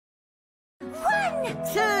1, 2,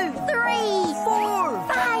 3, 4,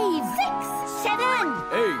 5, 6, 7,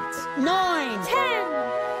 8, 9, 10.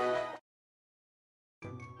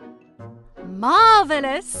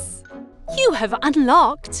 Marvellous! You have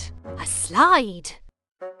unlocked a slide.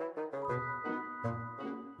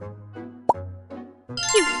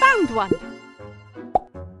 You found one.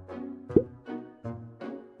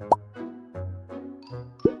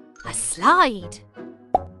 A slide.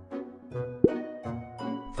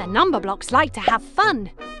 The number blocks like to have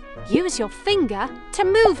fun. Use your finger to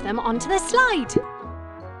move them onto the slide.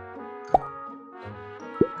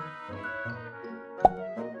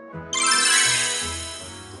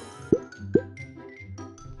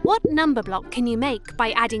 What number block can you make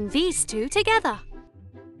by adding these two together?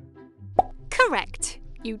 Correct.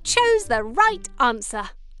 You chose the right answer.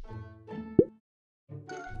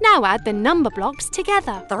 Now add the number blocks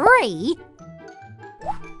together. 3,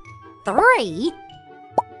 3,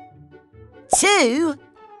 2,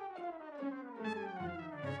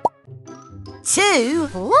 2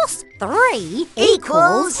 plus 3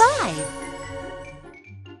 equals 5.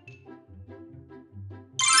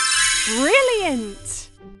 Brilliant!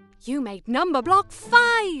 You made number block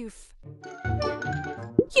 5.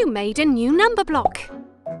 You made a new number block.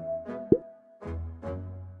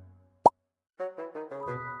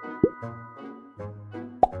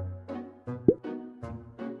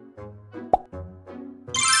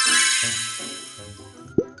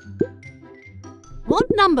 What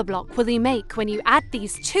number block will you make when you add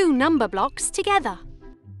these two number blocks together?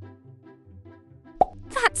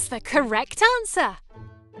 That's the correct answer.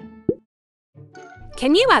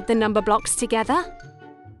 Can you add the number blocks together?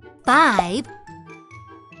 5,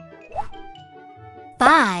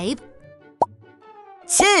 5,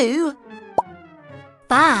 2,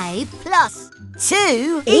 5 plus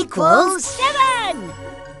 2 equals 7.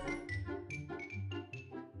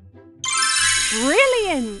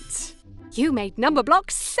 Brilliant! You made number block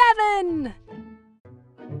 7.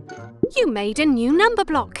 You made a new number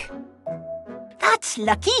block. That's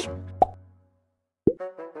lucky.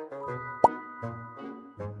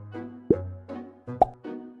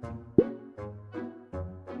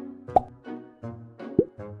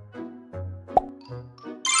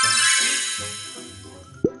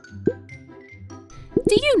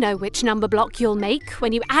 Do you know which number block you'll make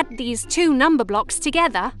when you add these two number blocks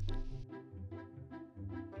together?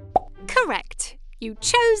 Correct. You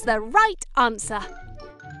chose the right answer.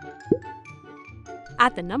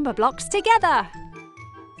 Add the number blocks together.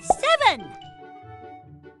 7,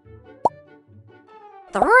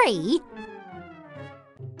 3,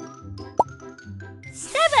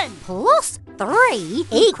 7 plus 3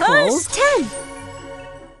 equals 10.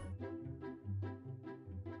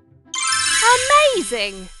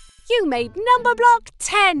 Amazing! You made number block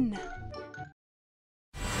 10.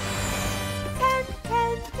 10,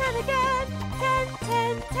 10, 10 again. 10,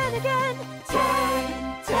 10, 10 again.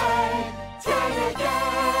 10, 10, 10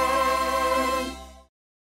 again.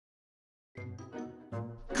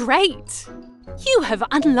 Great! You have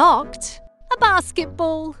unlocked a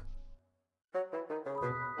basketball.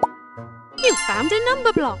 You found a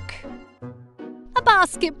number block. A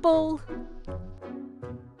basketball.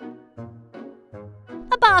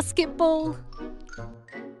 A basketball.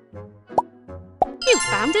 You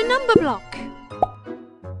found a number block.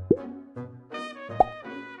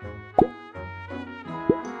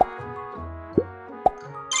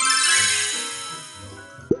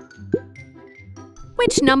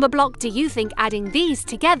 Which number block do you think adding these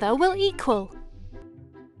together will equal?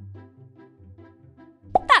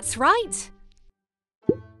 That's right.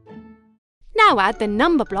 Now add the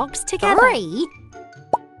number blocks together. 3,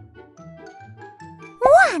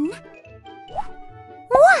 1,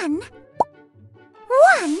 1,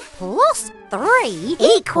 1 plus 3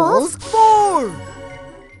 equals 4.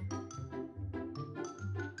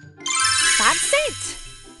 That's it.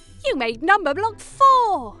 You made number block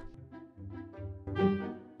 4.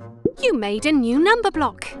 You made a new number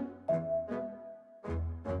block.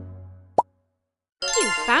 You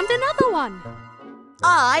found another one.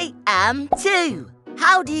 I am 2.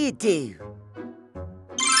 How do you do?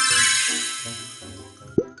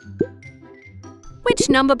 Which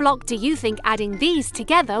number block do you think adding these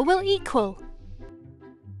together will equal?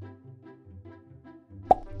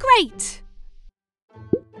 Great!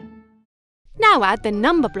 Now add the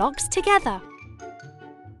number blocks together.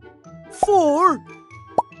 4,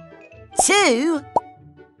 2,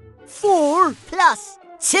 4 plus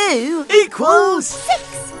 2 equals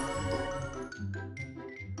 6.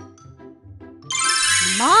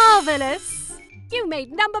 Marvellous! You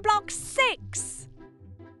made number block 6.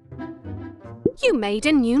 You made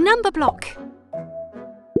a new number block.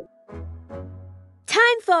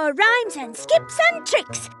 for rhymes and skips and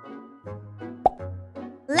tricks.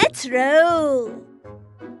 Let's roll.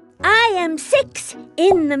 I am 6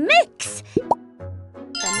 in the mix.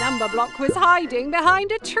 The number block was hiding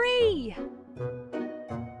behind a tree.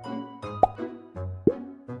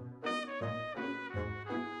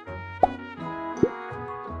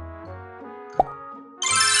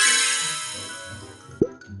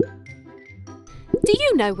 Do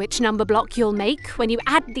you know which number block you'll make when you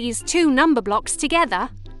add these two number blocks together?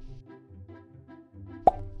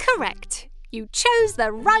 Correct. You chose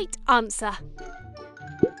the right answer.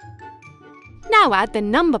 Now add the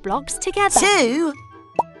number blocks together. 2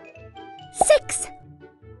 6.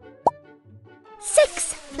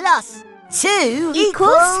 6 plus 2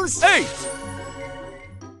 equals 8.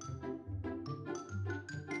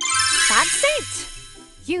 That's it.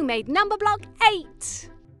 You made number block 8.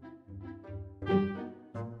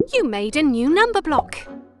 You made a new number block.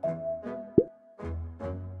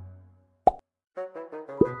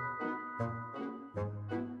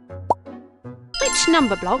 Which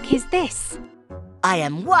number block is this? I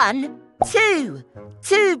am 1, 2.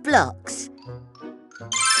 2 blocks.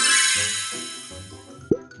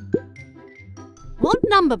 What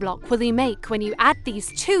number block will you make when you add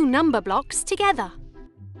these two number blocks together?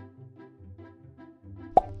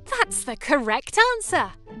 That's the correct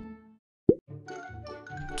answer.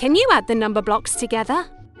 Can you add the number blocks together?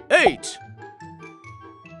 8.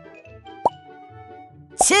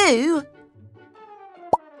 2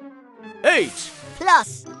 8.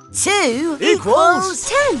 plus 2 Equals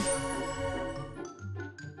 10.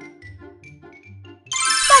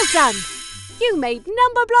 Well done! You made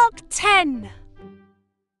number block 10.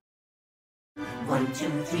 1,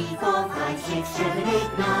 2, 3, 4, 5, 6, 7,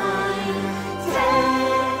 8, 9, 10.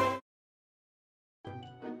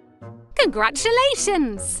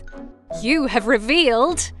 Congratulations! You have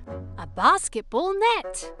revealed a basketball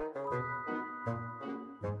net.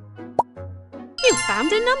 You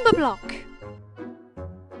found a number block.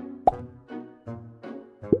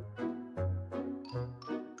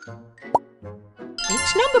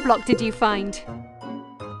 Which number block did you find?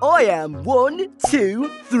 I am 1, 2,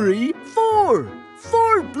 3, 4.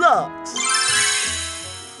 4 blocks.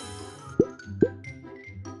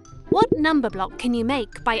 What number block can you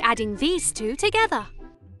make by adding these two together?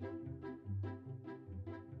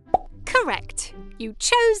 Correct. You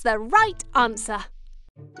chose the right answer.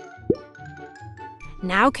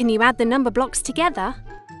 Now can you add the number blocks together?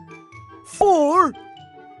 4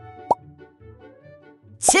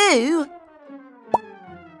 2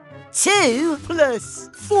 2 plus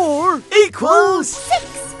 4 equals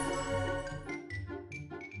 6.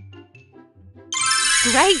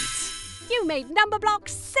 Great! You made number block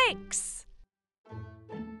 6.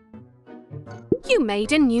 You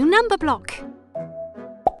made a new number block.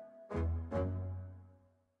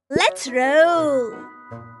 Let's roll.